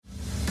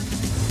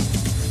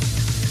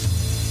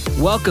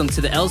Welcome to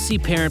the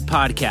LC Parent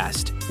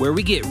Podcast, where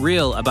we get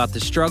real about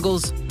the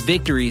struggles,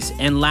 victories,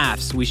 and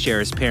laughs we share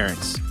as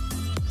parents.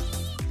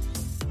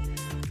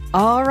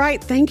 All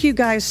right. Thank you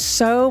guys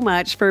so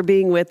much for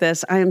being with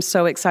us. I am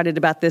so excited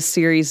about this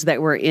series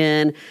that we're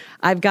in.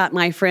 I've got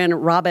my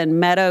friend Robin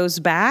Meadows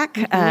back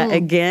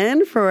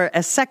again for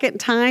a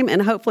second time,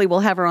 and hopefully we'll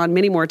have her on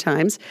many more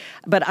times.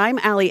 But I'm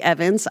Allie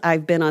Evans.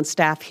 I've been on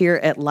staff here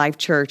at Life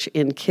Church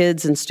in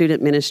kids and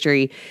student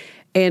ministry.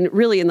 And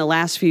really, in the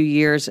last few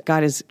years,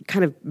 God has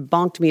kind of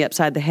bonked me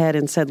upside the head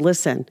and said,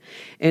 listen,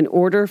 in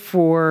order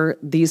for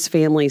these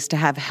families to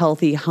have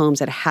healthy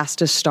homes, it has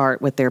to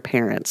start with their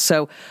parents.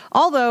 So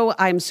although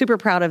I'm super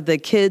proud of the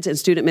kids and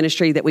student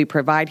ministry that we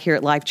provide here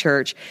at Life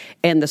Church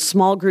and the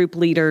small group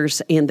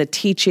leaders and the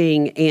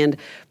teaching and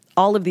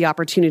all of the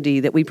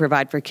opportunity that we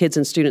provide for kids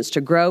and students to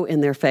grow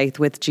in their faith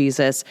with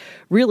Jesus,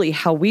 really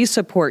how we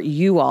support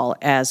you all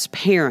as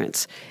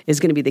parents is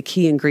going to be the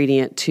key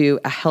ingredient to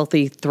a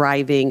healthy,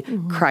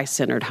 thriving,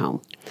 Christ-centered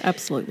home.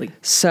 Absolutely.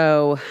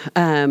 So,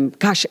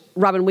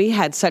 Robin, we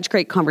had such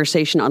great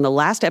conversation on the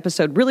last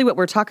episode. Really what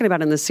we're talking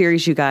about in the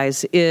series, you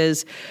guys,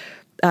 is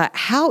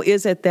how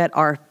is it that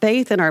our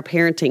faith and our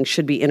parenting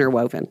should be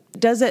interwoven?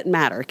 Does it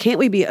matter? Can't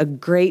we be a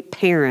great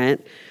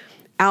parent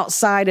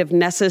outside of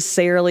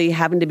necessarily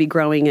having to be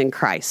growing in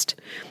Christ?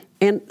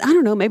 And I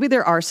don't know, maybe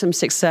there are some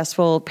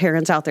successful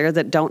parents out there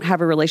that don't have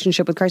a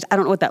relationship with Christ. I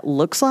don't know what that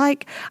looks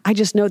like. I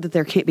just know that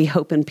there can't be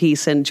hope and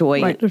peace and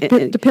joy. Right.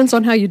 It depends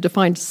on how you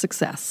define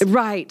success.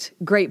 Right.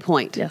 Great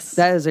point. Yes.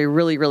 That is a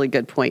really, really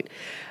good point.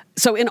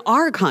 So in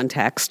our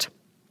context,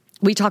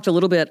 we talked a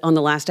little bit on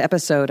the last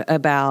episode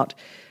about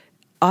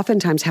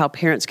oftentimes how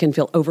parents can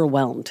feel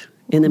overwhelmed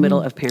in the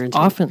middle of parenting.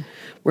 Often.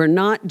 We're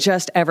not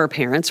just ever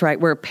parents, right?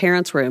 We're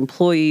parents, we're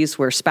employees,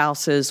 we're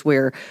spouses,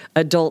 we're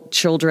adult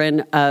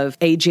children of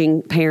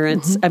aging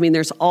parents. I mean,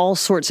 there's all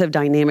sorts of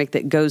dynamic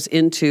that goes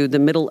into the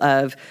middle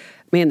of,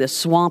 the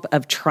swamp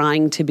of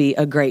trying to be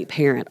a great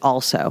parent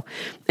also.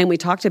 And we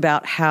talked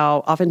about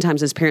how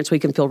oftentimes as parents, we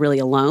can feel really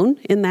alone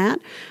in that,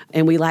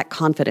 and we lack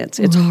confidence.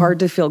 It's hard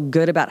to feel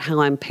good about how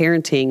I'm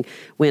parenting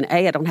when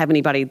A, I don't have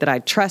anybody that I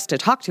trust to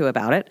talk to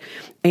about it,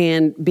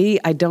 and B,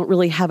 I don't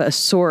really have a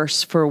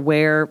source for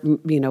where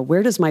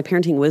does my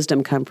parenting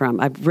wisdom come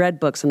from? I've read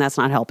books, and that's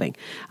not helping.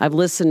 I've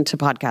listened to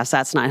podcasts,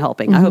 that's not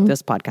helping. I hope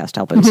this podcast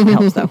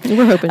helps though.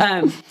 We're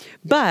hoping.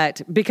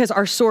 But because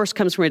our source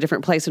comes from a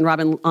different place, and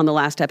Robin, on the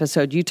last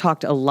episode, you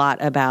talked a lot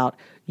about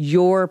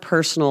your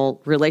personal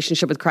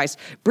relationship with Christ.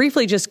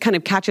 Briefly, just kind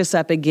of catch us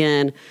up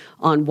again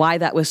on why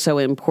that was so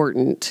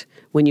important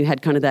when you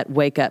had kind of that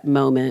wake-up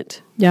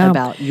moment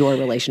about your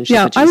relationship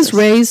with Jesus. I was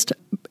raised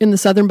in the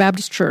Southern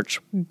Baptist Church,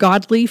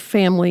 godly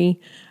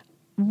family.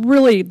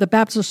 Really, the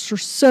Baptists are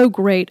so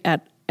great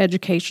at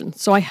education.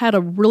 So I had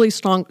a really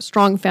strong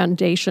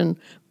foundational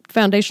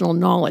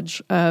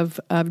knowledge of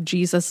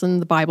Jesus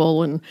and the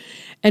Bible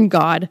and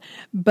God.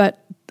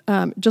 But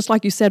just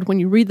like you said,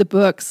 when you read the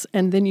books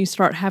and then you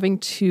start having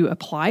to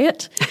apply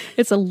it,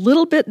 it's a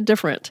little bit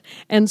different.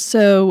 And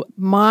so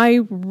my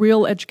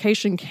real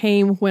education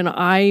came when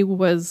I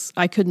was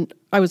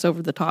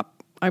over the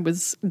top. I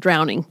was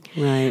drowning.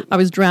 Right. I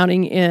was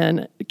drowning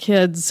in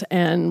kids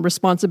and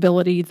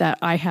responsibility that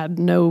I had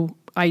no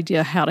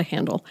idea how to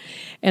handle.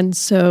 And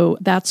so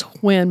that's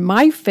when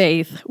my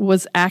faith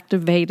was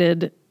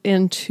activated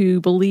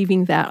into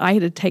believing that I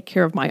had to take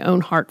care of my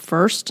own heart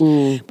first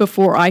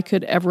before I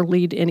could ever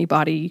lead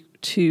anybody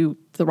to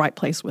the right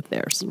place with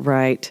theirs.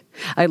 Right.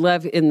 I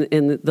love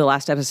in the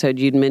last episode,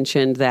 you'd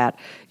mentioned that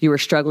you were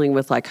struggling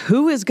with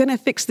who is going to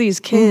fix these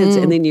kids?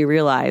 And then you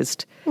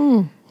realized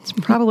it's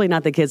probably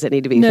not the kids that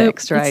need to be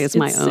fixed, right? It's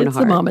my own heart. It's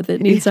the mama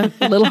that needs a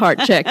little heart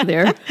check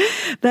there.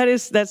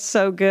 That's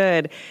so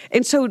good.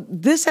 And so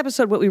this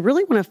episode, what we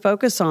really want to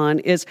focus on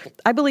is,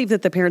 I believe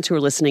that the parents who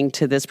are listening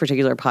to this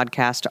particular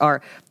podcast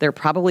they're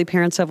probably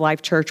parents of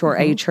Life Church or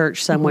a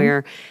church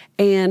somewhere.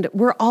 And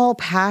we're all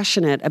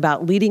passionate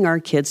about leading our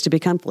kids to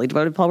become fully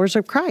devoted followers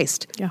of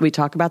Christ. Yeah. We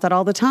talk about that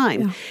all the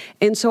time. Yeah.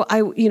 And so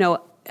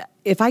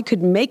if I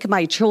could make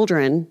my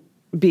children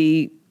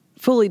be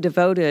fully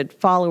devoted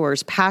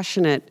followers,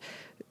 passionate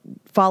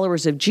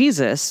followers of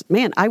Jesus,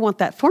 I want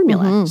that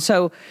formula.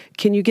 So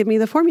can you give me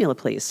the formula,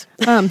 please?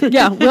 Well,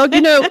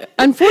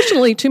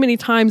 unfortunately, too many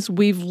times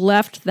we've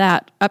left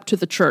that up to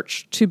the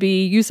church to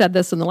be, you said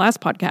this in the last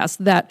podcast,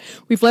 that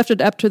we've left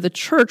it up to the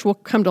church. We'll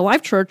come to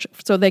Life Church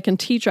so they can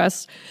teach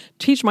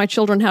my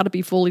children how to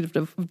be fully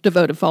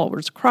devoted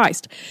followers of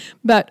Christ.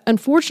 But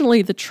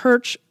unfortunately, the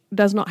church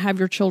does not have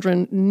your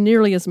children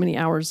nearly as many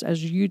hours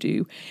as you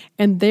do.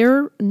 And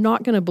they're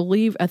not going to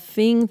believe a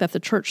thing that the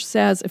church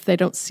says if they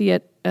don't see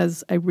it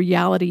as a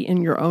reality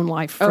in your own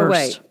life first. Oh,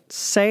 wait.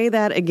 Say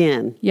that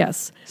again.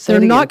 Yes. They're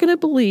not going to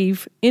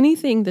believe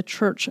anything the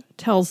church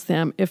tells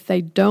them if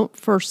they don't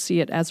first see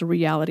it as a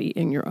reality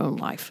in your own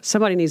life.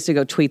 Somebody needs to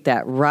go tweet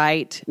that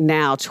right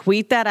now.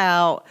 Tweet that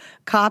out,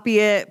 copy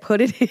it,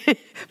 put it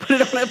on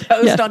a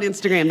post on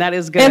Instagram. That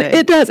is good. And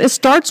it does. It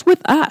starts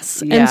with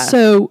us. Yeah. And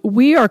so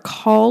we are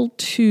called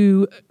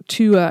to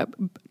to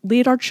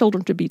lead our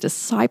children to be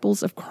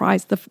disciples of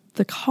Christ.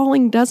 The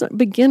calling doesn't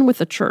begin with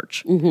the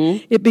church.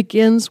 It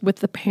begins with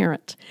the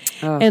parent.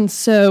 And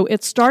so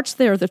it starts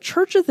there. The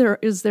church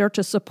is there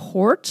to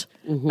support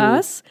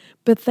us,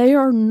 but they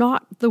are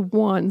not the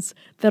ones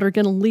that are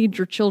going to lead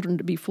your children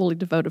to be fully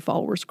devoted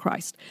followers of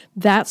Christ.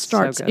 That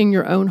starts in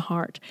your own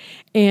heart.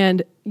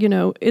 And,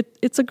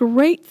 it's a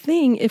great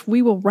thing if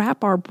we will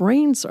wrap our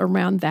brains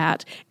around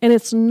that. And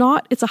it's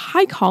a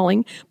high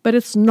calling, but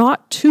it's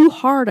not too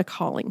hard a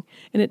calling.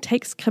 And it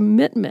takes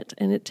commitment,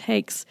 and it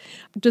takes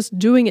just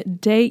doing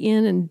it day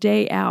in and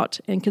day out,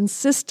 and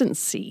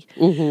consistency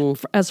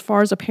as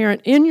far as a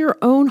parent in your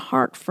own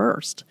heart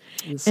first.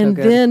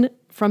 Then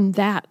from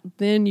that,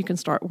 then you can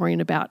start worrying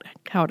about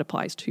how it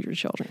applies to your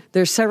children.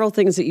 There's several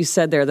things that you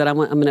said there that I'm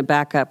going to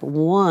back up.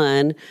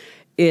 One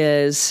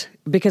is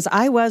because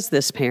I was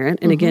this parent,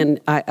 and again,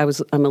 I'm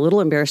a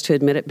little embarrassed to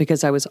admit it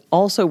because I was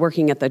also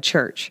working at the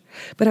church,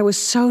 but I was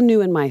so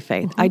new in my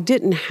faith. I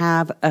didn't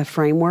have a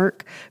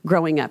framework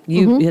growing up.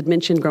 You had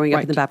mentioned growing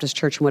up in the Baptist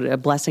church and what a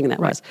blessing that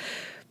was.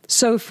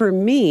 So for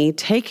me,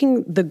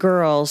 taking the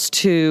girls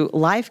to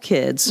Life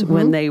Kids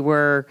when they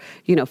were,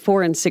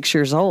 4 and 6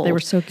 years old. They were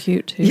so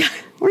cute, too. Yeah,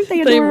 weren't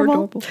they adorable? They were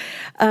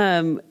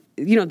adorable.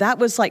 That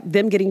was like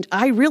them getting,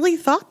 I really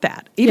thought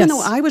that. Even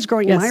though I was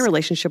growing in my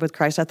relationship with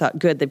Christ, I thought,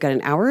 good, they've got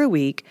an hour a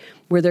week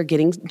where they're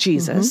getting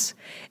Jesus.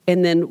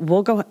 And then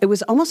we'll go, it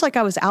was almost like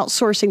I was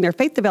outsourcing their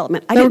faith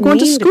development. They were going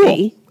to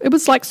school. It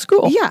was like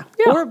school. Yeah.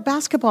 Or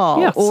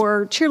basketball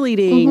or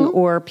cheerleading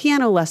or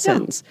piano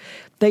lessons.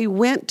 They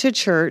went to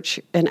church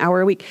an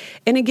hour a week.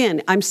 And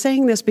again, I'm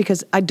saying this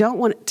because I don't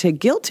want to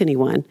guilt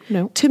anyone.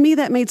 No. To me,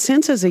 that made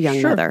sense as a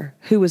young mother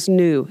who was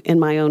new in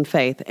my own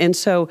faith. And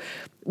so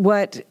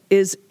what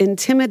is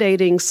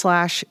intimidating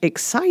 /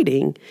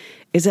 exciting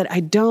is that I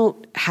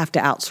don't have to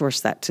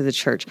outsource that to the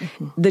church.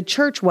 The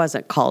church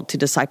wasn't called to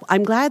disciple.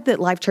 I'm glad that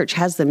Life Church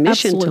has the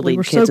mission to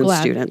lead kids and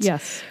students.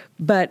 Yes.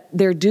 But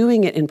they're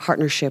doing it in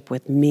partnership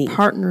with me.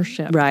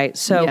 Partnership. Right.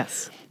 So,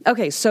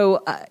 okay.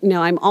 So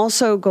now I'm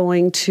also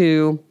going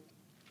to,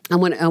 I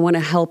want to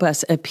help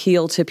us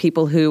appeal to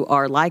people who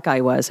are like I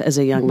was as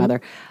a young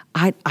mother.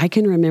 I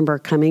can remember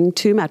coming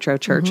to Metro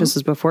Church. This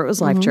is before it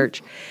was Life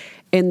Church.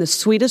 And the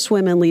sweetest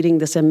women leading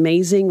this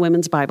amazing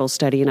women's Bible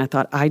study. And I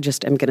thought, I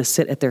just am going to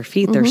sit at their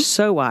feet. They're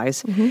so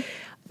wise.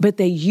 But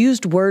they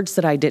used words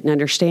that I didn't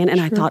understand. And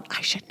I thought,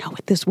 I should know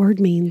what this word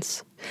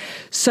means.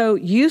 So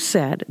you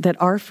said that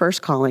our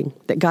first calling,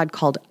 that God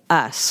called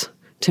us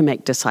to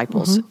make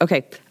disciples.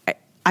 Okay,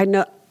 I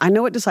know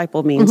what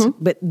disciple means,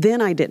 but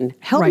then I didn't.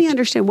 Help me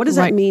understand, what does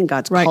that mean,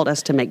 God's called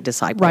us to make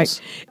disciples?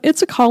 Right.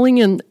 It's a calling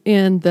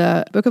in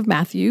the book of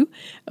Matthew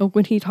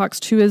when he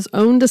talks to his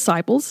own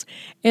disciples.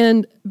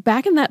 And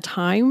back in that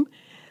time,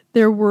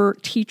 there were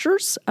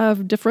teachers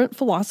of different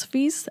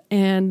philosophies,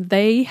 and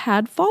they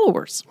had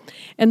followers.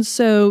 And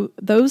so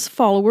those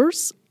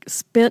followers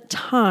spent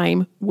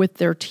time with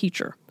their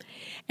teacher.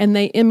 And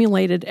they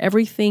emulated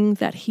everything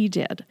that he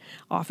did,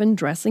 often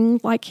dressing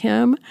like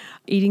him,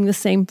 eating the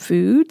same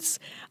foods.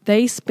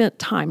 They spent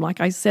time, like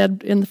I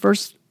said in the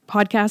first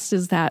podcast,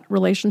 is that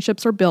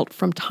relationships are built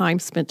from time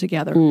spent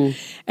together.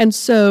 And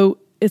so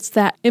it's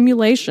that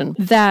emulation,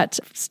 that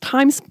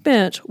time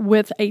spent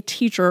with a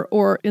teacher,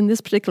 or in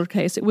this particular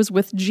case, it was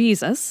with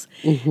Jesus.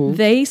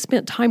 They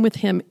spent time with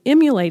him,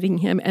 emulating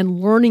him and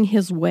learning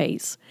his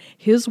ways.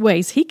 His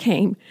ways, he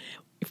came.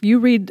 If you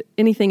read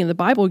anything in the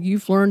Bible,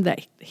 you've learned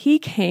that he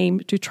came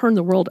to turn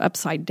the world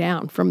upside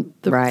down from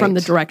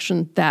the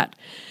direction that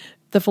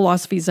the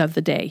philosophies of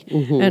the day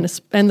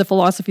and the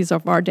philosophies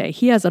of our day.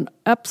 He has an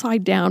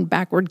upside down,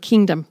 backward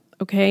kingdom,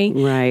 okay?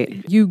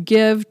 Right. You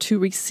give to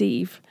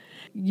receive.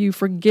 You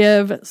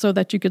forgive so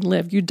that you can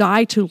live. You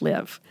die to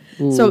live.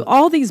 So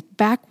all these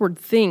backward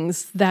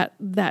things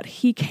that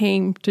he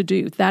came to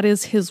do, that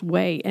is his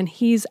way. And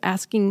he's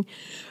asking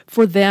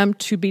for them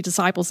to be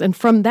disciples. And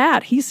from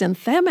that, he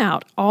sent them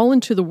out all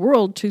into the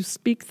world to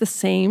speak the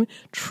same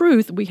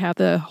truth. We have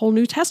the whole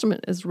New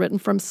Testament is written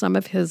from some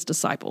of his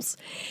disciples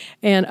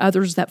and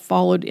others that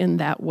followed in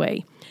that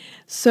way.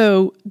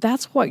 So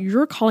that's what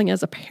your calling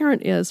as a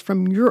parent is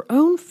from your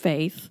own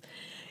faith.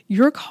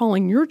 You're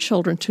calling your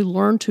children to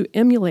learn to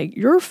emulate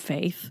your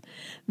faith,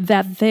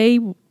 that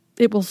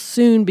it will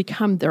soon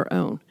become their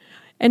own.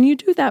 And you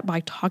do that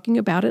by talking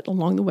about it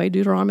along the way.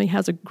 Deuteronomy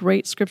has a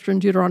great scripture in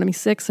Deuteronomy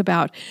 6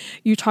 about,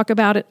 you talk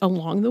about it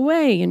along the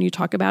way, and you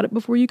talk about it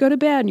before you go to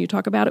bed, and you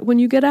talk about it when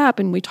you get up,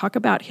 and we talk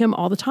about him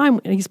all the time.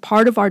 And he's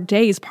part of our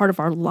day, he's part of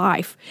our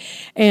life.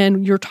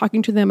 And you're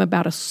talking to them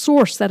about a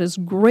source that is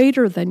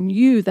greater than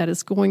you, that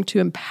is going to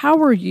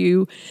empower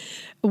you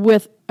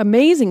with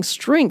amazing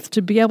strength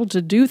to be able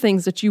to do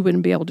things that you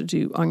wouldn't be able to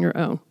do on your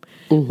own.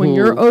 When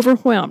you're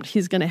overwhelmed,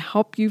 he's going to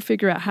help you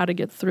figure out how to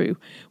get through.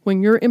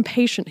 When you're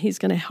impatient, he's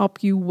going to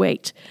help you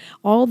wait.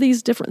 All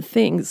these different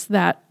things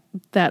that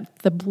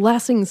the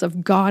blessings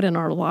of God in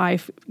our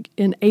life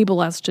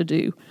enable us to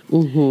do.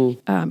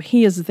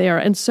 He is there.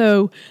 And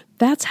so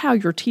that's how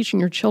you're teaching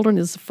your children,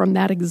 is from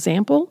that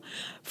example,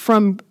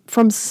 from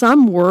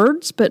some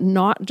words, but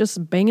not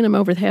just banging them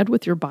over the head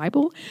with your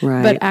Bible,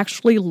 Right. but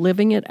actually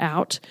living it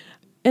out.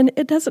 And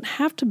it doesn't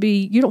have to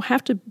be, you don't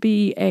have to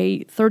be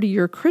a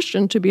 30-year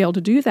Christian to be able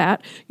to do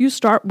that. You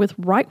start with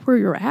right where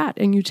you're at,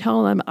 and you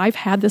tell them, I've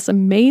had this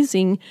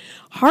amazing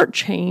heart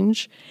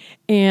change,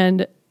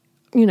 and,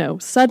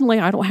 suddenly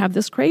I don't have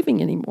this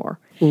craving anymore.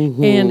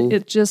 Mm-hmm. And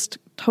it just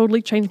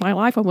totally changed my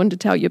life. I wanted to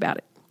tell you about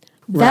it.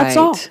 That's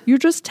all. Right. You're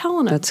just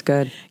telling them. That's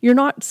good. You're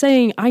not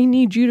saying, I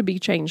need you to be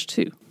changed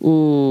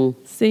too.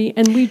 See,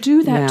 and we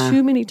do that Yeah.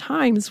 too many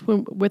times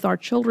with our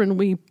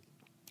children.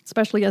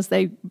 Especially as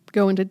they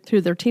go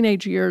into their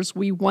teenage years,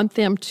 we want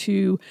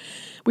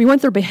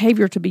their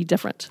behavior to be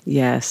different.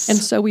 Yes. And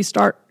so we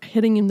start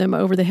hitting them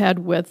over the head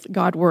with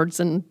God words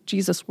and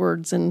Jesus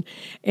words and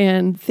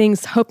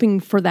things, hoping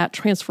for that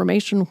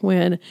transformation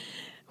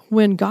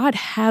when God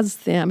has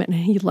them and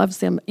He loves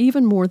them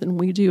even more than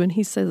we do. And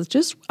He says,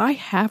 I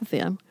have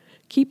them.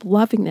 Keep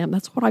loving them.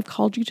 That's what I've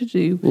called you to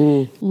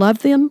do. Love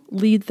them,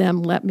 lead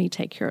them, let me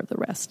take care of the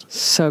rest.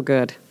 So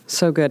good.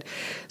 So good.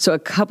 So a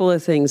couple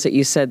of things that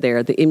you said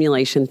there, the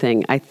emulation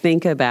thing. I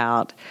think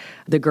about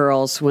the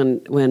girls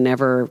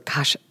whenever,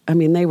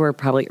 they were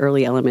probably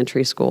early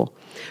elementary school,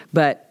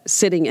 but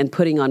sitting and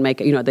putting on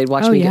makeup, they'd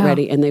watch me get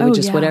ready, and they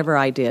would whatever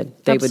I did,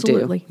 they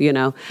Absolutely. would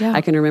do, Yeah.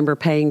 I can remember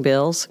paying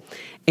bills,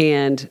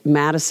 and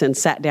Madison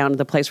sat down at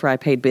the place where I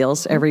paid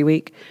bills every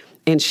week.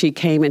 And she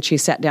came and she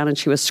sat down and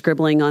she was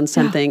scribbling on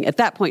something. Yeah. At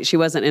that point, she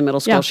wasn't in middle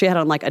school. Yeah. She had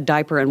on like a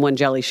diaper and one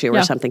jelly shoe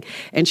or something.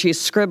 And she's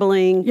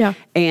scribbling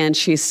and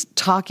she's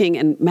talking.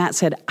 And Matt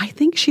said, I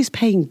think she's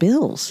paying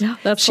bills. Yeah,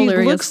 that's she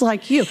hilarious. Looks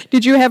like you.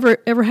 Did you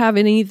ever have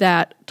any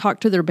that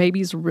talk to their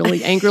babies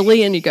really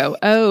angrily and you go,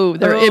 oh,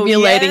 they're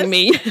emulating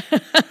me?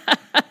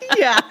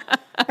 Yeah.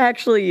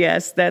 Actually,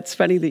 yes. That's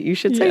funny that you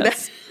should say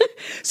that.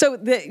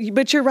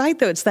 But you're right,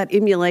 though. It's that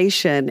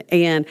emulation,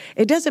 and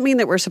it doesn't mean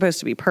that we're supposed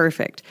to be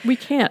perfect. We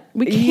can't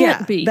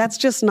be. That's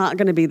just not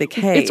going to be the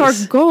case.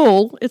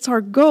 It's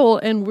our goal,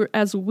 and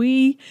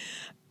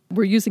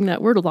we're using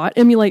that word a lot,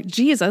 emulate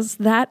Jesus.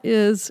 That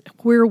is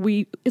where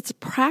it's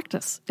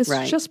practice. It's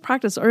just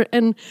practice.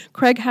 And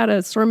Craig had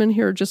a sermon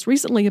here just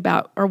recently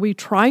about, are we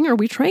trying, or are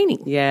we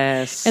training?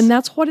 Yes. And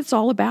that's what it's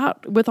all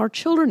about with our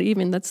children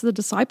even. That's the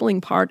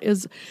discipling part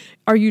is,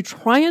 are you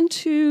trying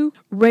to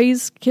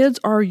raise kids,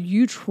 or are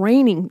you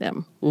training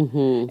them?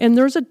 Mm-hmm. And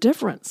there's a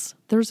difference.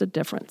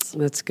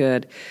 That's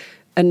good.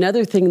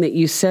 Another thing that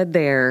you said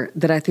there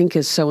that I think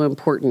is so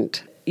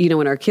important,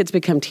 when our kids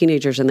become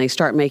teenagers and they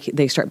start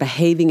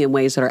behaving in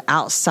ways that are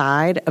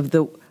outside of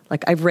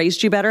I've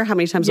raised you better. How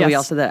many times have we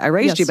all said that? I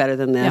raised you better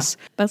than this.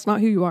 Yeah. That's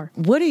not who you are.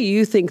 What do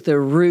you think the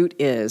root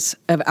is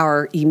of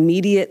our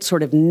immediate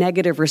sort of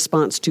negative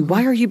response to,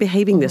 why are you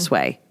behaving this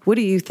way? What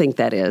do you think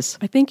that is?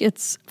 I think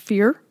it's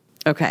fear.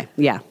 Okay.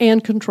 Yeah.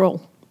 And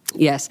control.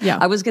 Yes. Yeah.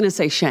 I was going to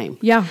say shame.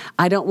 Yeah.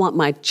 I don't want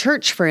my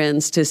church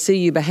friends to see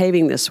you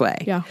behaving this way.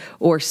 Yeah.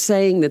 Or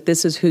saying that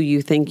this is who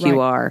you think you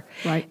are.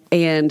 Right.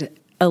 And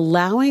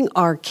allowing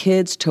our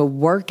kids to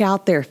work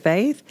out their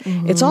faith.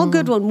 Mm-hmm. It's all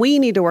good when we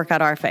need to work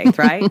out our faith,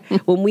 right?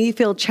 When we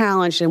feel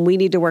challenged and we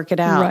need to work it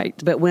out. Right.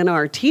 But when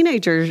our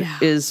teenager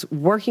is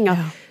working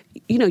out,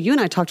 you and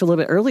I talked a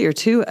little bit earlier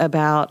too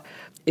about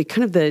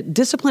kind of the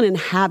discipline and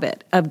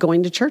habit of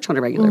going to church on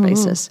a regular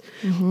basis,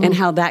 and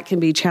how that can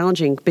be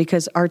challenging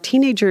because our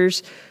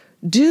teenagers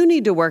do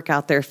need to work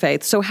out their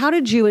faith. So how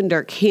did you and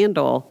Dirk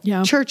handle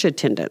church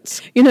attendance?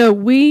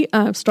 We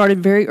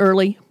started very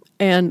early,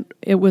 and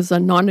it was a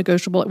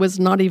non-negotiable. It was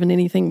not even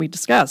anything we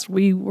discussed.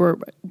 We were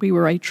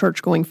a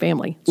church-going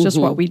family. It's just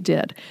what we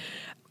did.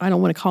 I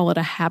don't want to call it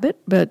a habit,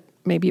 but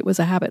maybe it was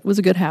a habit. It was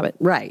a good habit.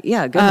 Right.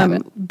 Yeah, good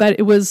habit. But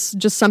it was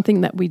just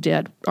something that we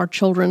did. Our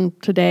children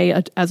today,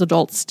 as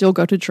adults, still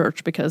go to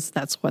church because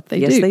that's what they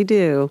do. Yes, they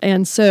do.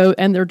 And so,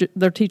 and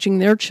they're teaching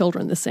their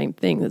children the same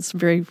thing.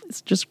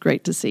 It's just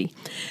great to see.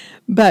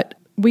 But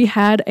we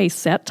had a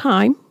set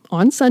time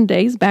on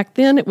Sundays. Back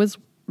then,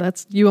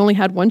 you only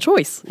had one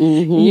choice.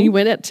 Mm-hmm. You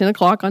went at 10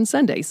 o'clock on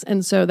Sundays.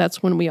 And so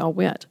that's when we all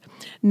went.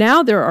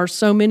 Now there are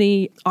so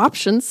many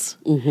options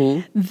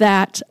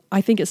that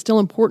I think it's still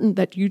important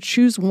that you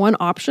choose one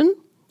option,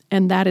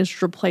 and that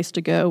is your place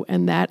to go,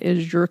 and that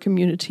is your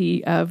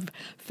community of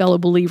fellow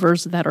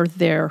believers that are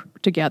there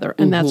together.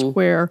 And that's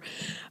where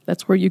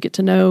you get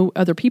to know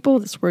other people.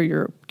 That's where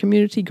your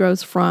community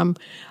grows from.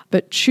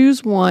 But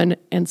choose one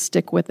and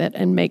stick with it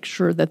and make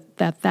sure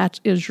that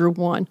is your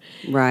one.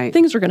 Right.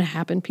 Things are going to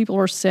happen. People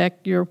are sick.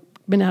 You've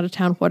been out of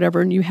town, whatever,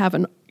 and you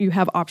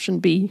have option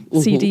B,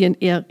 C, D, and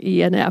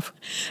E, and F,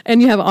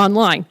 and you have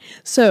online.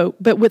 So,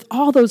 but with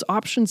all those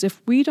options,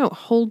 if we don't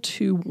hold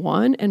to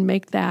one and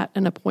make that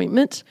an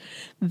appointment,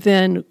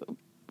 then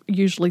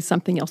usually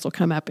something else will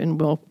come up,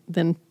 and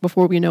then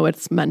before we know it,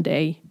 it's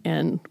Monday,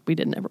 and we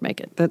didn't ever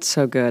make it. That's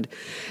so good.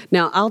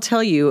 Now, I'll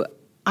tell you,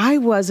 I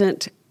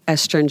wasn't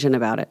as stringent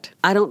about it.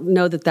 I don't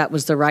know that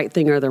was the right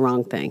thing or the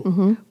wrong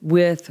thing.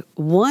 With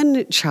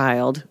one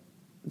child,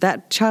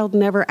 that child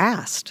never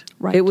asked.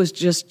 Right. It was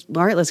just,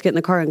 all right, let's get in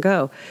the car and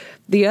go.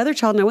 The other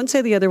child, and I wouldn't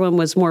say the other one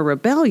was more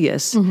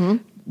rebellious,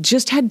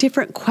 just had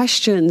different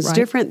questions,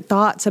 different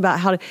thoughts about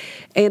how to,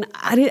 and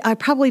I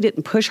probably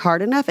didn't push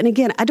hard enough. And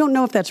again, I don't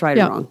know if that's right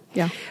or wrong.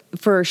 Yeah.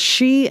 For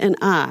she and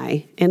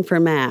I, and for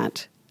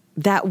Matt,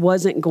 that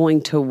wasn't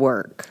going to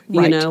work,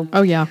 you Right. know?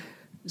 Oh, yeah.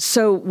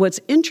 So what's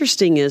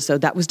interesting is, though,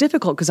 that was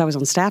difficult because I was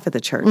on staff at the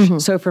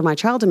church. So for my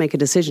child to make a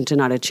decision to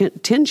not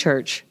attend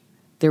church,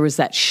 there was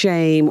that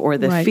shame or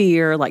the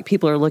fear, like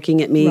people are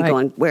looking at me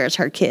going, where's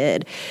her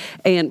kid?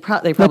 And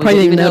they probably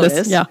didn't even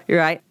notice. Yeah.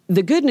 Right.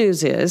 The good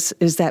news is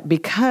that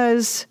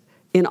because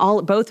in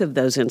both of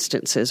those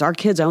instances, our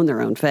kids own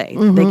their own faith.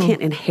 They can't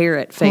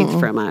inherit faith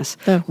from us.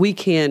 We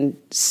can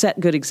set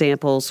good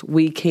examples.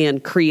 We can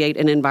create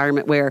an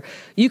environment where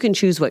you can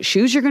choose what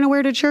shoes you're going to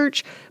wear to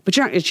church, but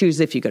you're not going to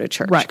choose if you go to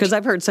church. Right. Because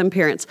I've heard some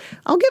parents,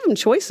 I'll give them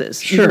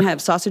choices. Sure. You can have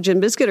sausage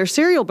and biscuit or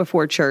cereal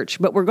before church,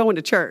 but we're going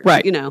to church.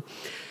 Right. You know.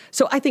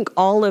 So I think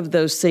all of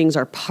those things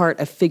are part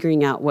of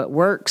figuring out what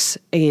works.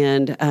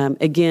 And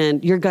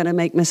again, you're going to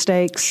make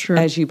mistakes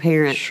as you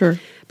parent. Sure.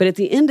 But at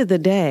the end of the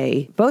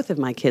day, both of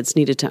my kids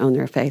needed to own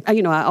their faith.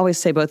 You know, I always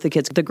say both the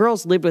kids, the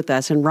girls lived with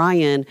us, and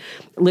Ryan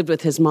lived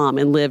with his mom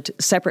and lived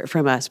separate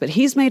from us. But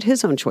he's made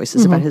his own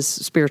choices about his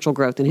spiritual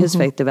growth and his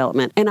faith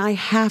development. And I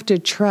have to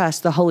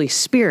trust the Holy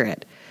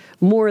Spirit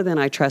more than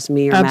I trust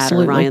me or Matt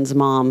or Ryan's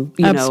mom.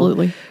 You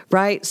know,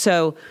 right?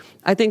 So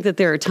I think that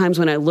there are times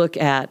when I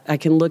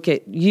can look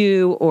at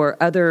you or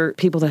other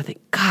people that I think,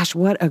 gosh,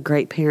 what a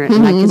great parent.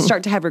 And I can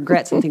start to have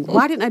regrets and think,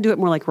 why didn't I do it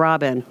more like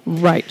Robin?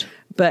 Right.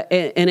 But,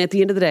 and at the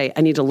end of the day,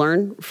 I need to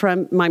learn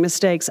from my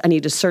mistakes. I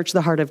need to search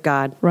the heart of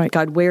God. Right.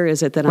 God, where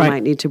is it that I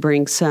might need to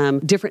bring some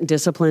different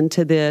discipline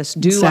to this?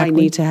 Do I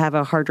need to have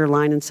a harder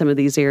line in some of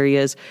these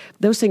areas?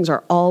 Those things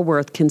are all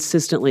worth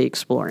consistently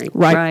exploring.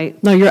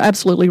 Right. No, you're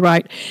absolutely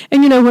right.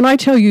 And you know, when I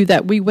tell you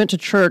that we went to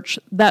church,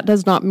 that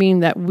does not mean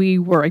that we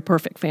were a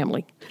perfect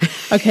family.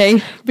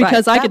 Okay?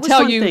 Because I could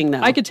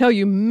tell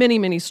you many,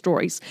 many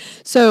stories.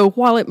 So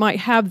while it might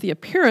have the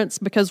appearance,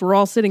 because we're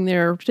all sitting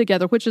there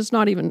together, which is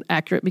not even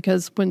accurate,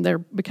 because when they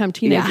become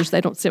teenagers,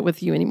 they don't sit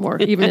with you anymore,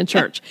 even in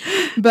church.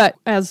 But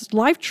as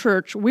Life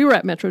Church, we were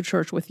at Metro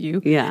Church with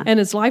you. Yeah. And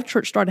as Life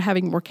Church started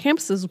having more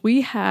campuses,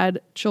 we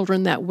had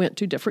children that went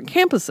to different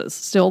campuses,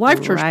 still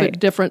Life Church, but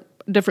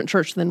different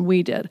church than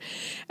we did.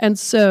 And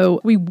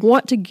so we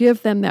want to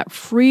give them that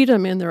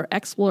freedom in their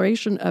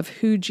exploration of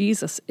who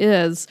Jesus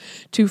is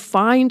to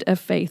find a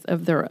faith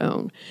of their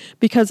own.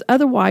 Because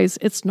otherwise,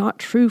 it's not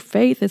true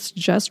faith. It's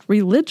just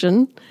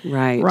religion.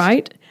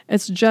 Right?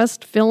 It's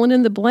just filling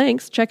in the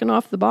blanks, checking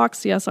off the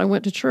box, yes, I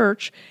went to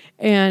church.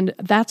 And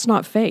that's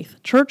not faith.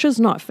 Church is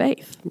not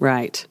faith.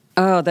 Right.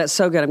 Oh, that's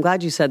so good. I'm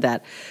glad you said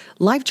that.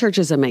 Life Church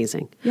is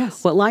amazing.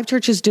 Yes. What Life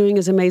Church is doing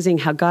is amazing.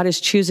 How God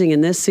is choosing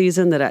in this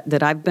season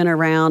that I've been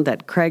around,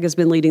 that Craig has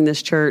been leading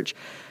this church.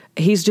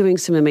 He's doing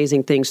some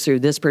amazing things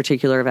through this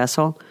particular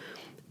vessel.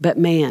 But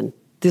man,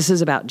 this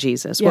is about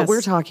Jesus. Yes. What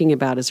we're talking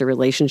about is a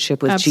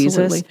relationship with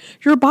Jesus.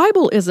 Your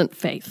Bible isn't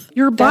faith.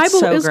 Your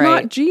Bible is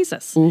not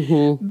Jesus.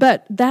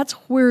 But that's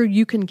where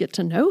you can get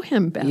to know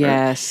him better.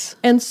 Yes.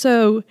 And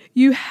so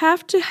you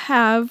have to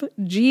have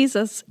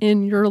Jesus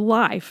in your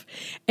life.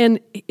 And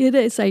it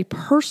is a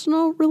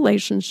personal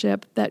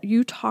relationship that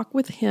you talk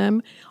with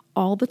him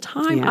all the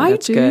time. Yeah, I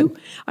that's do. good.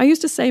 I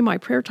used to say my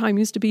prayer time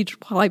used to be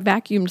while I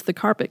vacuumed the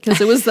carpet, because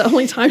it was the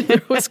only time that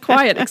it was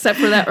quiet, except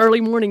for that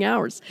early morning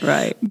hours.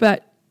 Right.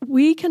 But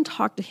we can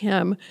talk to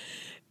him.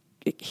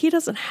 He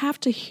doesn't have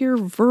to hear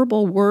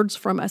verbal words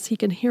from us. He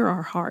can hear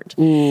our heart.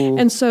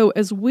 And so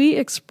as we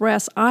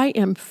express, I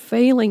am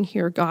failing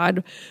here,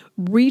 God,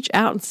 reach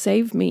out and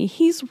save me,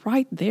 he's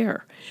right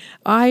there.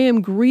 I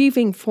am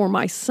grieving for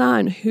my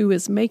son who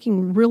is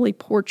making really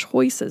poor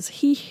choices.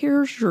 He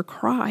hears your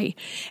cry,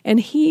 and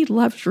he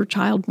loves your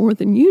child more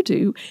than you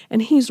do,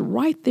 and he's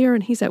right there,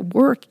 and he's at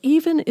work,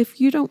 even if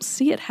you don't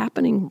see it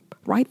happening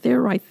right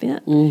there, right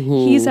then.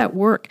 He's at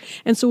work.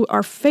 And so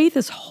our faith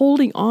is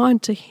holding on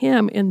to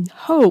him in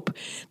hope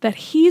that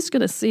he's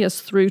going to see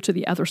us through to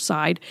the other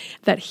side,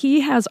 that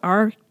he has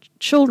our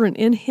children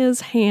in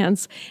his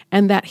hands,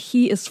 and that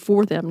he is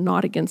for them,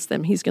 not against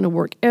them. He's going to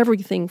work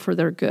everything for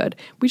their good.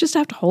 We just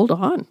have to hold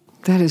on.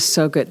 That is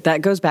so good.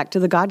 That goes back to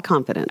the God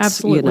confidence.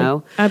 Absolutely. You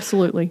know?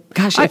 Absolutely.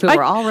 Gosh, if it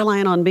were all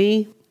relying on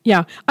me.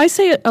 Yeah. I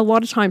say it a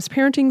lot of times,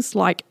 parenting's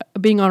like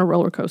being on a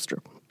roller coaster.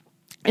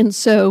 And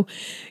so,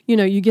 you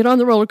know, you get on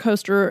the roller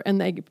coaster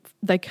and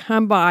they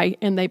come by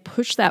and they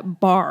push that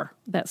bar,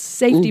 that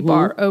safety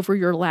bar over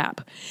your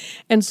lap.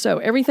 And so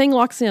everything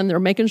locks in. They're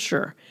making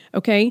sure.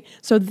 Okay.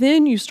 So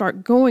then you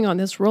start going on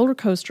this roller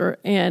coaster,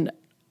 and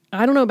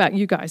I don't know about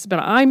you guys, but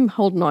I'm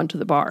holding on to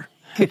the bar.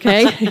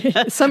 Okay.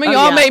 Some of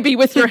y'all may be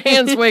with your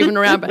hands waving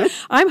around, but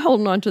I'm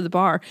holding on to the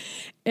bar.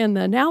 And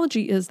the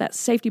analogy is that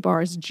safety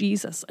bar is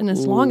Jesus. And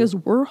as long as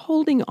we're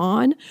holding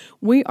on,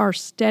 we are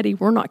steady.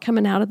 We're not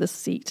coming out of the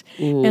seat.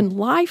 And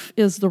life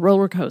is the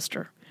roller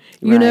coaster.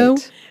 You know,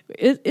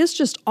 it's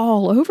just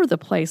all over the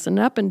place and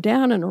up and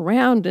down and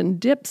around and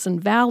dips and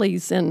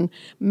valleys and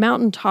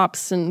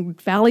mountaintops and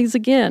valleys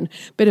again.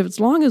 But as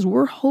long as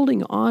we're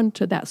holding on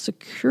to that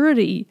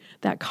security,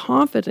 that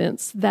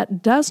confidence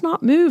that does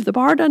not move, the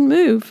bar doesn't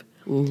move,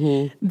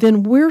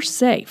 then we're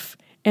safe.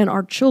 And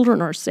our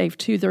children are safe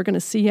too. They're going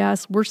to see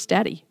us. We're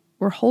steady.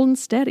 We're holding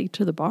steady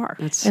to the bar.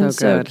 That's so good.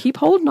 So keep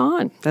holding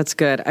on. That's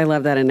good. I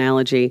love that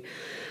analogy.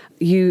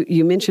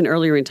 You mentioned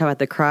earlier when you talked about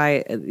the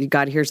cry,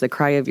 God hears the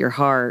cry of your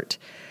heart,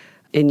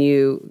 and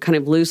you kind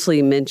of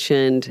loosely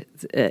mentioned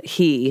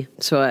he.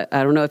 So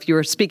I don't know if you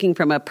were speaking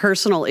from a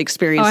personal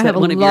experience. I have a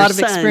lot of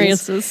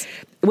experiences.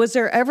 Was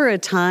there ever a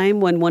time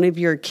when one of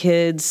your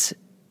kids,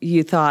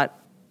 you thought,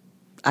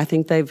 I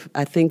think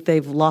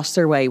they've lost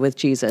their way with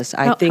Jesus.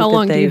 How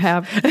long do you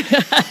have?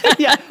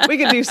 Yeah, we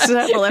could do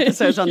several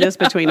episodes on this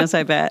between us,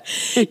 I bet.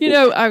 You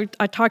know,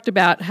 I talked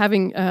about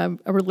having a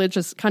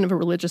religious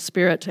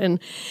spirit,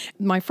 and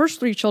my first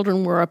 3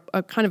 children were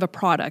a kind of a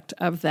product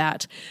of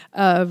that,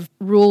 of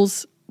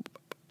rules.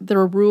 There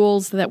are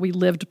rules that we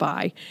lived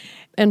by.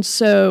 And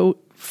so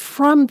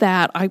from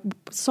that, I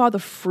saw the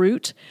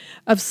fruit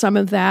of some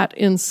of that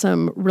in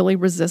some really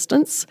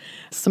resistance,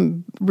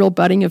 some real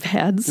butting of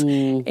heads,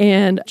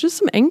 and just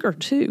some anger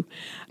too.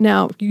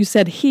 Now, you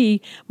said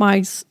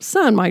my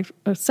son, my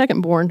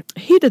second born,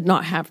 he did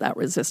not have that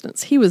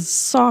resistance. He was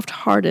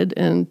soft-hearted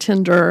and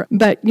tender,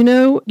 but you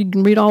know, you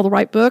can read all the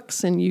right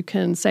books and you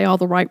can say all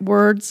the right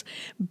words,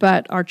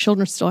 but our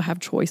children still have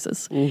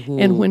choices.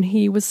 And when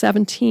he was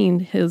 17,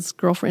 his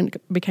girlfriend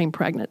became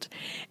pregnant.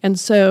 And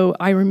so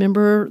I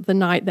remember the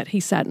night that he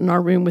sat in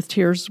our room with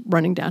tears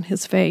running down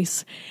his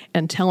face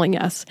and telling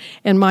us.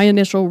 And my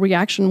initial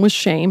reaction was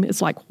shame.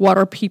 It's like, what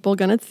are people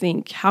going to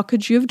think? How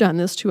could you have done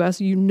this to us?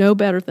 You know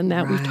better than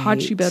that. We've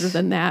taught you better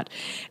than that.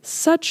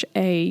 Such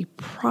a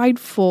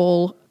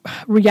prideful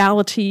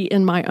reality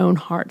in my own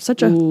heart,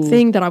 such a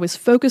thing that I was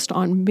focused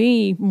on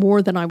me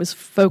more than I was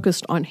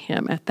focused on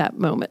him at that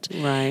moment.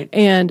 Right.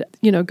 And,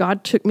 you know,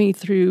 God took me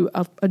through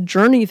a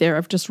journey there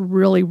of just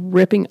really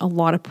ripping a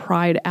lot of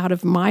pride out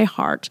of my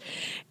heart.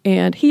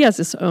 And he has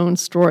his own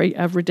story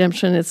of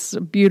redemption. It's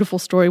a beautiful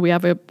story. We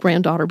have a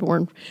granddaughter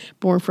born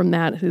from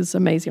that, who's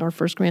amazing, our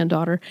first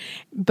granddaughter.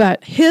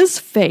 But his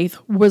faith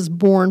was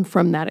born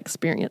from that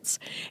experience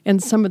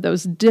and some of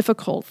those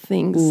difficult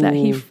things that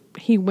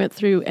he went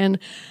through. And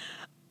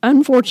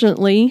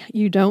unfortunately,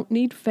 you don't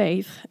need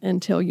faith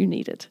until you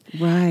need it.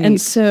 Right. And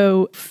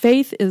so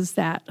faith is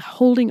that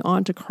holding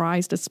on to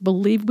Christ. It's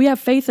believe. We have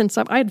faith in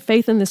something. I had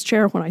faith in this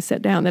chair when I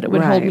sat down that it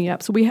would hold me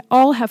up. So we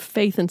all have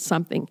faith in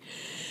something.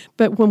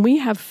 But when we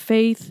have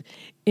faith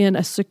in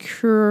a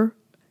secure,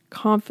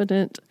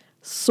 confident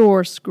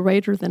source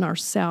greater than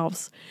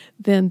ourselves,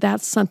 then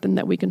that's something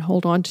that we can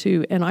hold on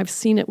to. And I've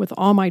seen it with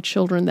all my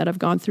children that have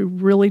gone through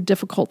really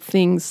difficult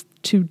things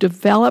to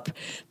develop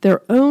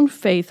their own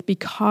faith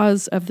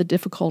because of the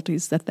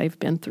difficulties that they've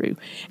been through.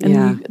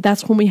 And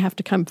that's when we have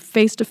to come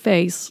face to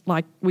face,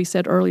 like we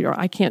said earlier,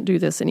 I can't do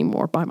this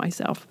anymore by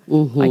myself.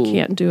 I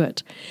can't do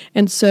it.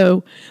 And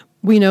so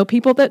we know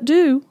people that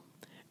do.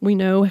 We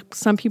know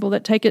some people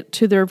that take it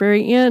to their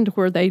very end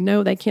where they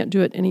know they can't do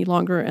it any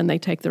longer and they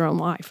take their own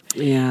life.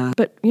 Yeah.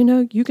 But, you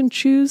know, you can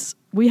choose.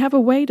 We have a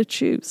way to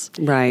choose.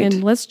 Right.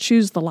 And let's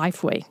choose the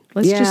life way.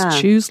 Let's just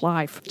choose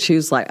life.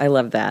 Choose life. I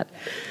love that.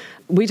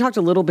 We talked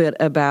a little bit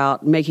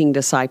about making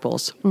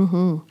disciples.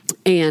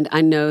 And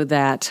I know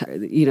that,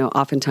 you know,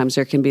 oftentimes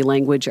there can be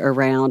language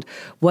around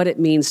what it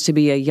means to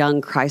be a young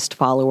Christ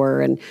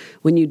follower. And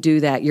when you do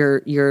that,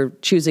 you're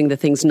choosing the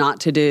things not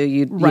to do.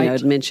 You know,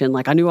 mentioned,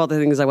 like, I knew all the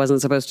things I wasn't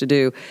supposed to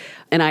do.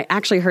 And I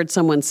actually heard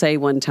someone say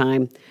one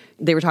time,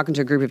 they were talking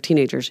to a group of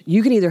teenagers,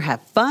 you can either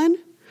have fun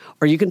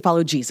or you can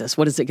follow Jesus.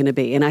 What is it going to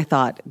be? And I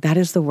thought, that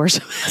is the worst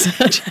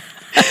message.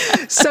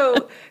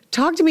 So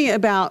talk to me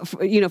about,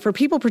 you know, for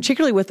people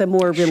particularly with a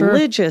more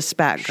religious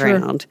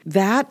background,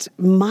 that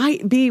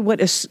might be what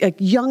a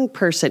young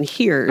person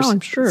hears. Oh, I'm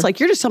sure. It's like,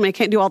 you're just telling me I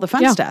can't do all the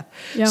fun stuff.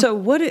 Yeah.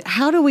 So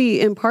how do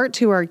we impart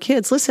to our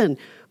kids, listen,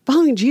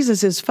 following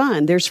Jesus is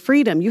fun. There's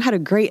freedom. You had a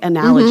great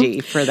analogy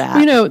for that.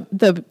 You know,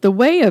 the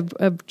way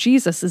of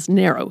Jesus is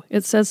narrow.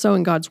 It says so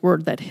in God's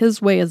word that his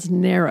way is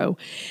narrow.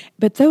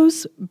 But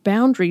those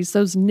boundaries,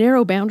 those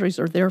narrow boundaries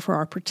are there for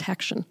our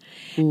protection.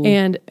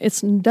 And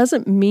it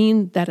doesn't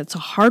mean that it's a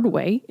hard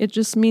way. It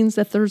just means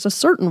that there's a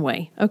certain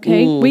way,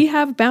 okay? We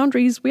have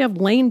boundaries. We have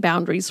lane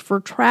boundaries for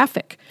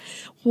traffic.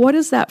 What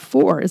is that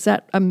for? Is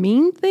that a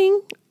mean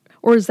thing?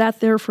 Or is that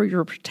there for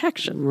your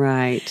protection?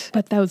 Right.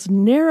 But those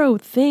narrow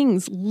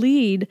things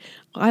lead,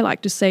 I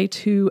like to say,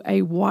 to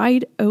a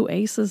wide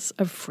oasis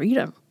of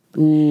freedom.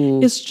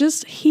 It's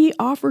just, he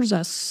offers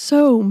us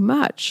so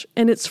much,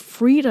 and it's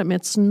freedom.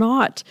 It's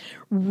not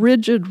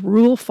rigid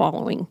rule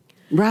following.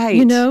 Right.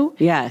 You know?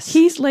 Yes.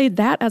 He's laid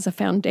that as a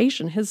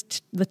foundation.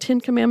 The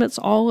Ten Commandments,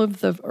 all of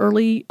the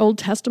early Old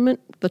Testament,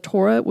 the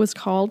Torah was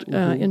called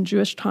in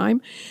Jewish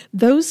time.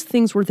 Those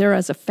things were there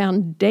as a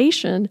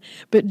foundation,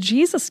 but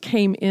Jesus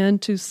came in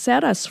to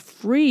set us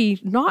free,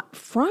 not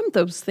from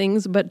those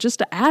things, but just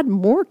to add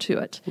more to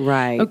it.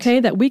 Right. Okay,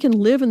 that we can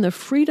live in the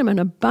freedom and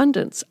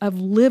abundance of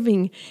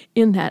living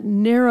in that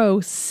narrow,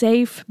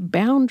 safe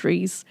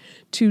boundaries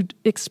to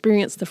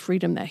experience the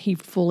freedom that he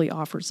fully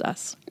offers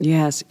us.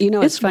 Yes. You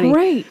know, it's funny.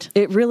 Great.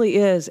 It really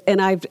is.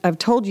 And I've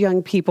told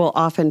young people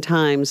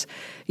oftentimes,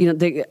 you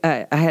know,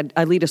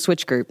 I lead a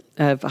switch group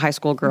of high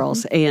school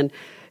girls, and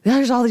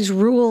there's all these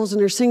rules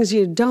and there's things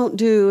you don't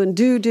do and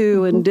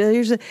do and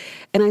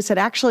and I said,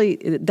 actually,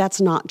 that's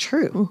not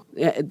true.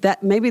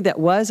 That maybe that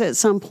was at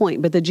some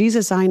point, but the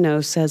Jesus I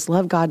know says,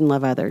 love God and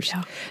love others.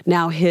 Yeah.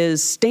 Now,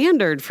 his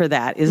standard for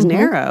that is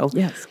narrow.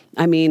 Yes.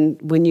 I mean,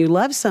 when you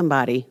love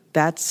somebody,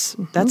 that's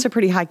a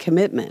pretty high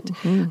commitment.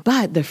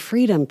 But the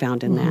freedom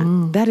found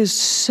in that is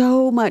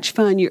so much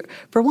fun.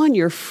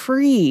 You're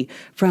free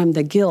from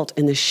the guilt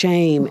and the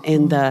shame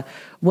and the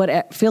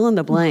fill in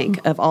the blank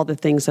of all the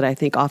things that I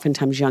think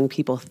oftentimes young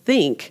people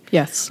think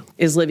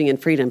is living in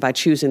freedom by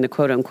choosing the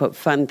quote unquote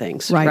fun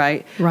things.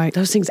 Right.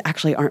 Those things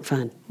actually aren't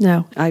fun.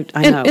 No. I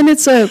know. And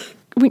it's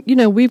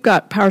we've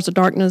got powers of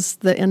darkness,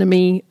 the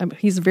enemy.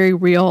 He's very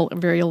real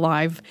and very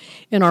alive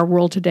in our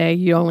world today.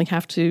 You only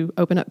have to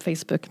open up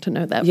Facebook to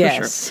know that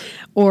for sure.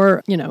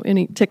 Or,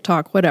 any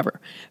TikTok, whatever.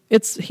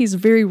 He's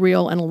very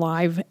real and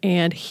alive,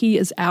 and he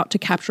is out to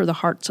capture the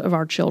hearts of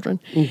our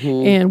children.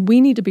 And we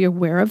need to be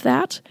aware of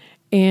that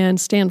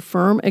and stand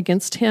firm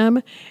against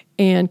him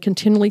and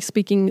continually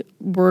speaking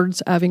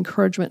words of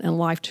encouragement and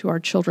life to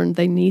our children.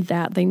 They need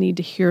that. They need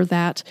to hear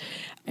that.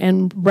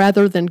 And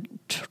rather than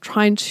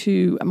trying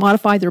to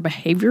modify their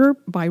behavior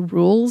by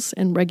rules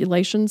and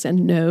regulations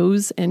and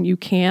no's and you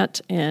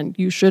can't and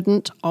you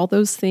shouldn't, all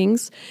those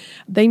things,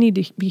 they need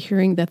to be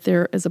hearing that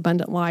there is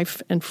abundant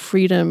life and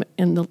freedom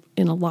in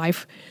a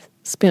life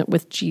spent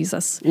with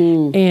Jesus.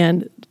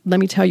 And let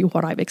me tell you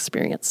what I've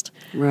experienced.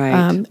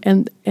 Right.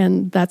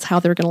 And that's how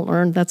they're going to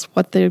learn. That's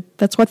what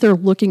they're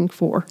looking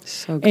for.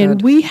 So good.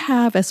 And we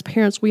have, as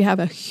parents, we have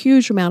a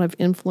huge amount of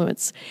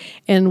influence,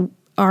 and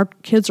our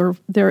kids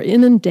they're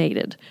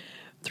inundated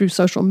through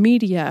social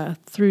media,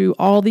 through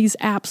all these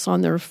apps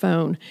on their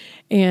phone.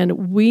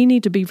 And we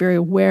need to be very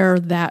aware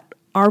that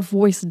our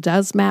voice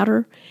does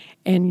matter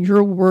and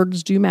your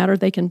words do matter.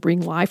 They can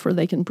bring life or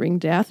they can bring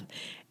death.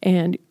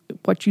 And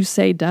what you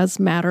say does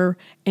matter,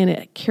 and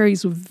it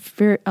carries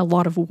a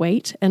lot of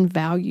weight and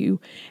value.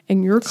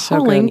 And your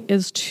calling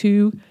is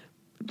to,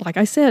 like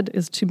I said,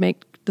 is to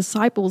make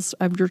disciples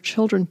of your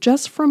children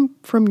just from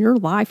your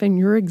life and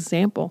your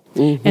example,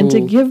 and to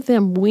give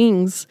them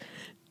wings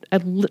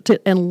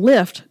and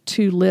lift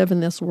to live in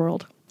this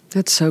world.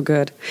 That's so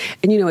good.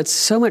 And it's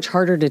so much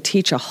harder to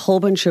teach a whole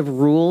bunch of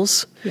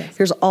rules. Yes.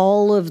 Here's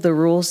all of the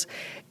rules.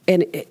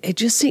 And it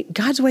just seems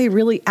God's way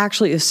really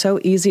actually is so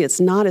easy.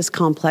 It's not as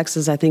complex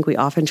as I think we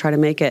often try to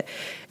make it.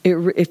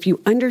 If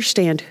you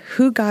understand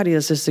who God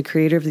is as the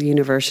creator of the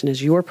universe and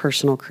as your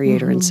personal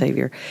creator and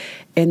savior,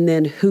 and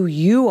then who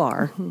you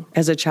are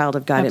as a child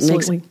of God,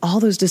 Absolutely. It makes all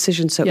those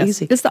decisions so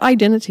easy. It's the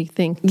identity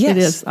thing. Yes. It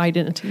is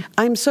identity.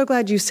 I'm so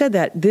glad you said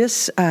that.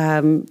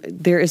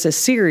 There is a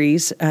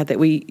series that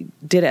we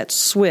did at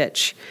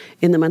Switch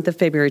in the month of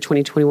February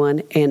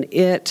 2021, and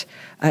it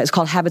is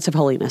called Habits of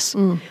Holiness.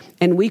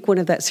 And week one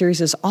of that series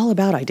is all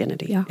about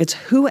identity. Yeah. It's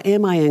who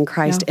am I in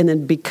Christ? And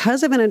then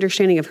because of an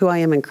understanding of who I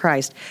am in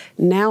Christ,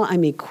 now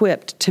I'm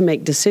equipped to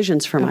make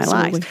decisions for my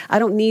life. I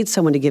don't need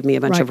someone to give me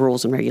a bunch of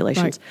rules and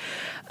regulations.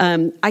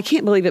 I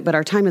can't believe it, but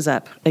our time is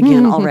up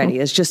again already.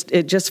 It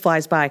just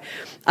flies by.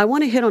 I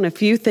want to hit on a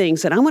few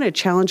things, and I want to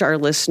challenge our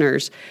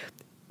listeners.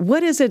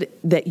 What is it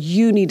that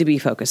you need to be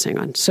focusing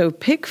on? So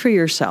pick for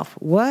yourself.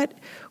 What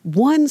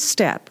one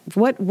step,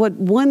 what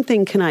one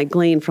thing can I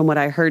glean from what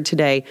I heard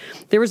today?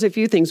 There was a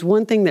few things.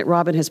 One thing that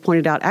Robin has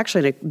pointed out,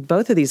 actually in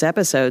both of these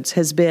episodes,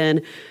 has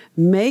been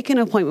make an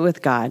appointment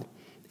with God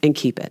and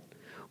keep it.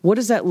 What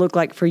does that look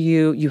like for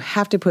you? You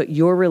have to put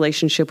your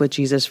relationship with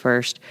Jesus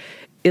first.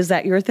 Is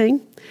that your thing?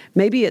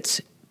 Maybe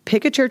it's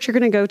pick a church you're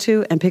going to go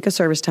to and pick a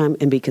service time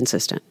and be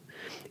consistent.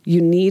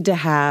 You need to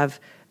have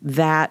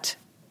that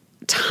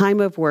time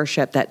of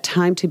worship, that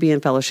time to be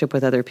in fellowship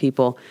with other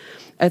people.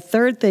 A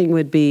third thing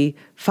would be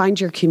find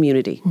your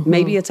community.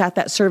 Maybe it's at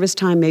that service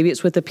time. Maybe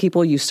it's with the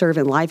people you serve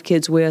in Life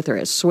Kids with, or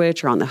at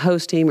Switch, or on the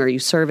host team, or you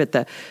serve at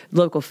the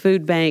local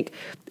food bank.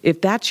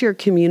 If that's your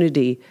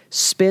community,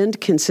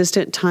 spend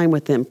consistent time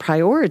with them,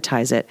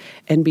 prioritize it,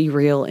 and be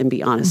real and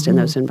be honest in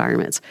those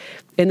environments.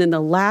 And then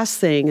the last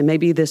thing, and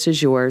maybe this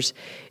is yours,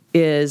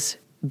 is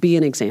be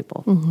an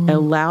example.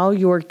 Allow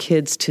your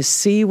kids to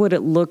see what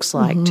it looks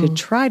like to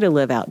try to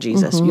live out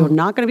Jesus. You're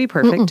not going to be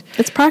perfect.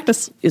 It's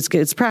practice.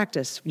 It's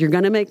practice. You're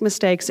going to make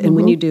mistakes, and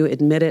when you do,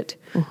 admit it.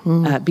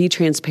 Be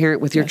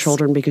transparent with your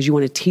children because you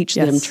want to teach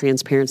them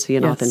transparency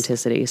and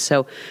authenticity.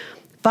 So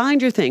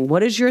Find your thing.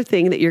 What is your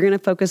thing that you're going to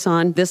focus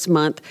on this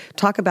month?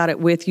 Talk about it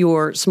with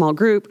your small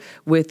group,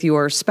 with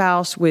your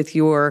spouse, with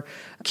your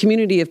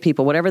community of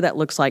people, whatever that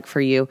looks like for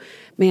you.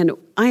 Man,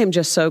 I am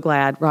just so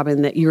glad,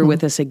 Robin, that you're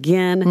with us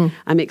again.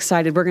 I'm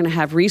excited. We're going to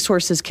have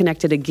resources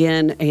connected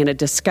again and a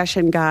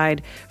discussion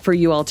guide for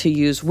you all to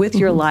use with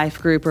your life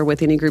group or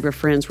with any group of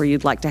friends where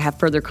you'd like to have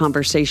further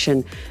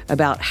conversation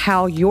about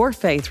how your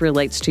faith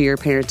relates to your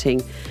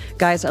parenting.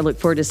 Guys, I look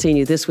forward to seeing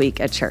you this week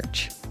at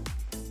church.